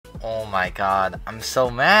Oh my god, I'm so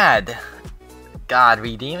mad. God,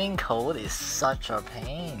 redeeming code is such a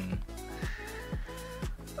pain.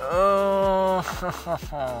 Oh,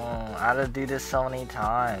 I had to do this so many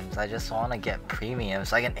times. I just want to get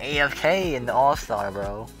premiums like an AFK in the All-Star,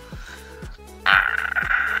 bro.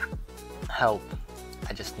 Ah, help.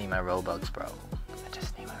 I just need my Robux, bro. I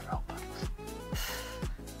just need my Robux.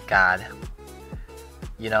 God.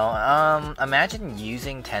 You know, imagine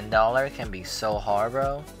using $10 can be so hard,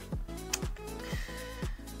 bro.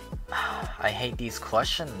 I hate these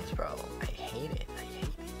questions, bro. I hate it. I hate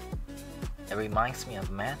it. It reminds me of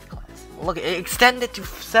math class. Look, it extended to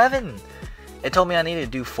 7. It told me I needed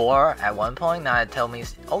to do 4 at one point. Now it tells me,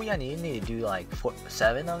 oh yeah, you need to do like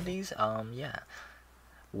 7 of these. Yeah.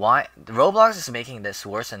 Why? Roblox is making this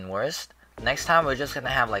worse and worse. Next time we're just gonna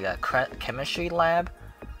have like a chemistry lab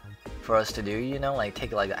for us to do, you know, like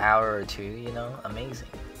take like an hour or 2, you know, amazing.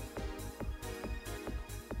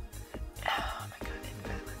 Oh my god,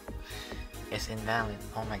 invalid. It's invalid.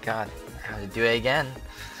 Oh my god, I have to do it again.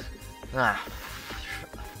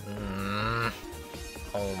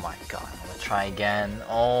 Oh my god, I'm gonna try again.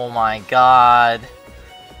 Oh my god.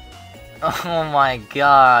 Oh my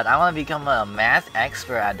god, I wanna become a math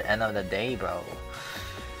expert at the end of the day, bro.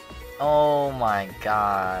 Oh my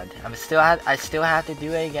god. I still have to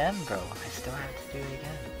do it again, bro. I still have to do it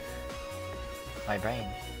again. My brain.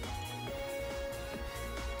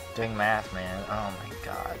 Doing math, man. Oh my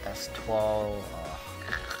god. That's 12. Oh.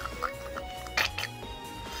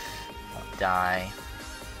 I'll die.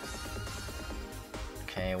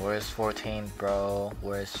 Okay, where's 14th, bro?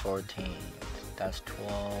 Where's 14th? That's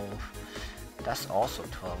 12. That's also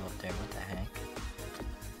 12 up there. What the heck?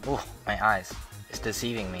 Ooh, my eyes. It's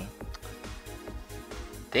deceiving me.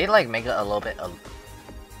 They like make it a little bit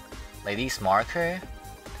like these marker.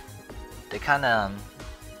 They kind of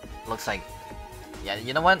looks like, yeah.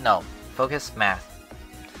 You know what? No, focus math.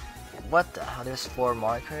 What the hell? There's 4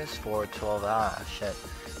 markers for 12. Ah, shit.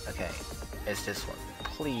 Okay, it's this one.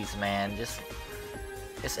 Please, man, just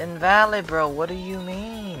it's invalid, bro. What do you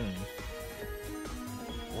mean?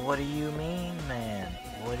 What do you mean, man?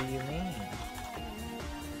 What do you mean?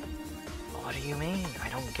 What do you mean? I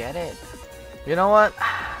don't get it. You know what?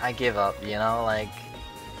 I give up, you know, like...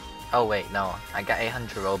 Oh wait, no. I got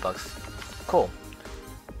 800 Robux. Cool.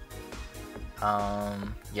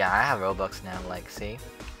 Yeah, I have Robux now, like, see?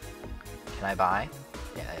 Can I buy?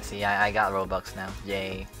 Yeah, see, I got Robux now.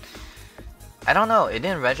 Yay. I don't know, it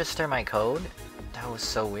didn't register my code? That was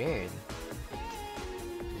so weird.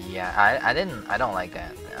 Yeah, I don't like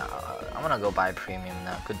that. I'm gonna go buy premium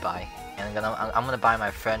now. Goodbye. And I'm gonna buy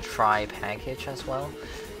my French fry package as well.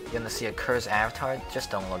 You're gonna see a cursed avatar,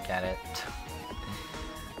 just don't look at it.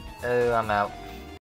 Oh, I'm out.